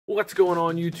What's going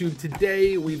on YouTube?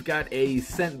 Today we've got a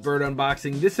Scentbird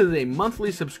unboxing. This is a monthly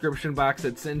subscription box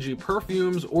that sends you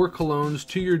perfumes or colognes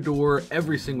to your door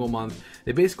every single month.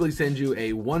 They basically send you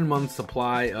a 1 month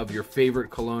supply of your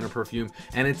favorite cologne or perfume,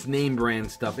 and it's name brand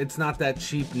stuff. It's not that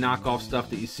cheap knockoff stuff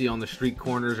that you see on the street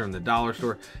corners or in the dollar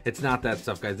store. It's not that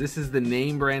stuff, guys. This is the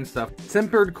name brand stuff.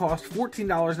 Scentbird costs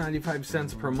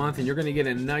 $14.95 per month, and you're gonna get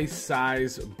a nice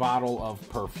size bottle of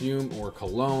perfume or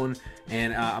cologne.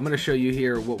 And I'm going to show you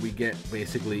here what we get.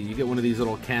 Basically, you get one of these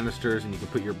little canisters and you can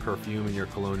put your perfume and your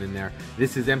cologne in there.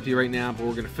 This is empty right now, but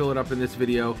we're going to fill it up in this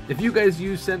video. If you guys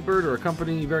use Scentbird or a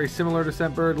company very similar to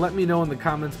Scentbird, let me know in the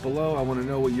comments below. I want to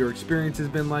know what your experience has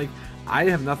been like. I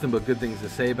have nothing but good things to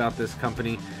say about this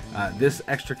company. This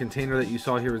extra container that you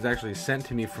saw here was actually sent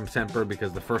to me from Scentbird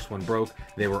because the first one broke.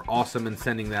 They were awesome in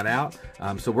sending that out.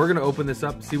 So we're going to open this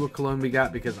up, see what cologne we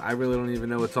got, because I really don't even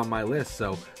know what's on my list.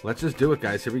 So let's just do it,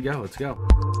 guys. Here we go. Let's go.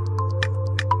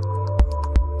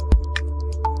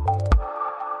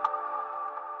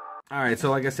 Alright,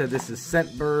 so like I said, this is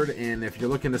Scentbird, and if you're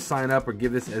looking to sign up or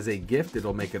give this as a gift,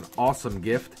 it'll make an awesome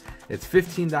gift. It's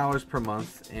 $15 per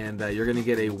month, and you're going to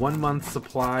get a 1 month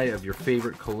supply of your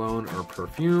favorite cologne or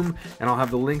perfume, and I'll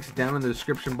have the links down in the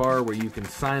description bar where you can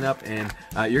sign up, and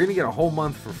you're going to get a whole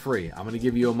month for free. I'm going to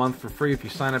give you a month for free if you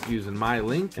sign up using my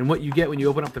link, and what you get when you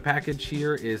open up the package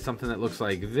here is something that looks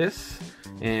like this,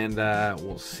 and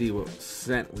we'll see what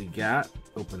scent we got.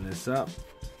 Open this up.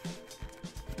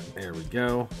 There we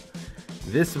go.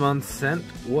 This month's scent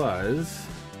was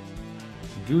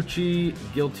Gucci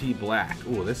Guilty Black.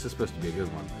 Ooh, this is supposed to be a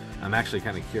good one. I'm actually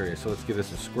kind of curious, so let's give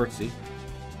this a squirtsy.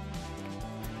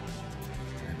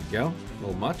 There we go. A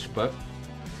little much, but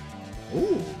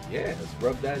ooh, yeah, let's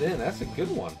rub that in. That's a good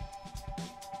one.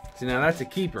 See, now that's a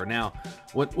keeper. Now,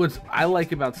 what's I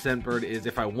like about Scentbird is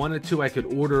if I wanted to, I could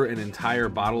order an entire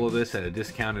bottle of this at a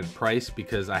discounted price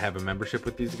because I have a membership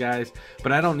with these guys,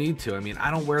 but I don't need to. I mean, I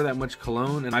don't wear that much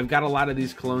cologne, and I've got a lot of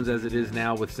these colognes as it is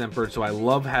now with Scentbird, so I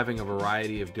love having a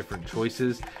variety of different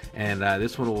choices, and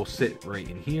this one will sit right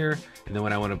in here, and then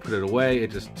when I want to put it away, it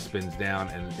just spins down,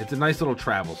 and it's a nice little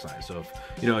travel size. So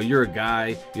if you're a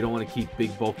guy, you don't want to keep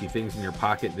big bulky things in your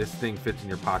pocket, this thing fits in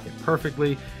your pocket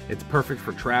perfectly. It's perfect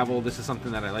for travel. This is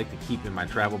something that I like to keep in my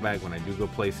travel bag when I do go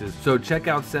places. So check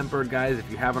out Scentbird, guys. If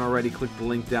you haven't already, click the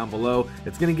link down below.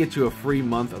 It's going to get you a free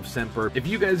month of Scentbird. If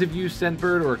you guys have used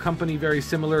Scentbird or a company very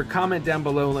similar, comment down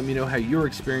below and let me know how your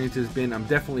experience has been. I'm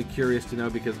definitely curious to know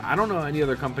because I don't know any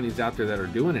other companies out there that are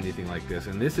doing anything like this,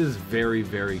 and this is very,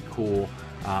 very cool.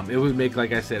 It would make,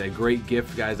 like I said, a great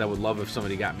gift, guys. I would love if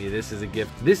somebody got me this as a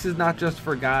gift. This is not just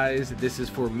for guys, this is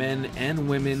for men and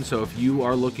women. So if you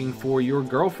are looking for your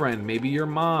girlfriend, maybe your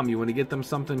mom, you want to get them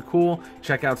something cool,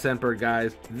 check out Scentbird,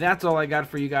 guys. That's all I got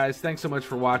for you guys. Thanks so much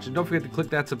for watching. Don't forget to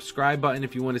click that subscribe button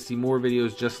if you want to see more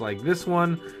videos just like this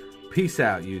one. Peace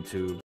out, YouTube.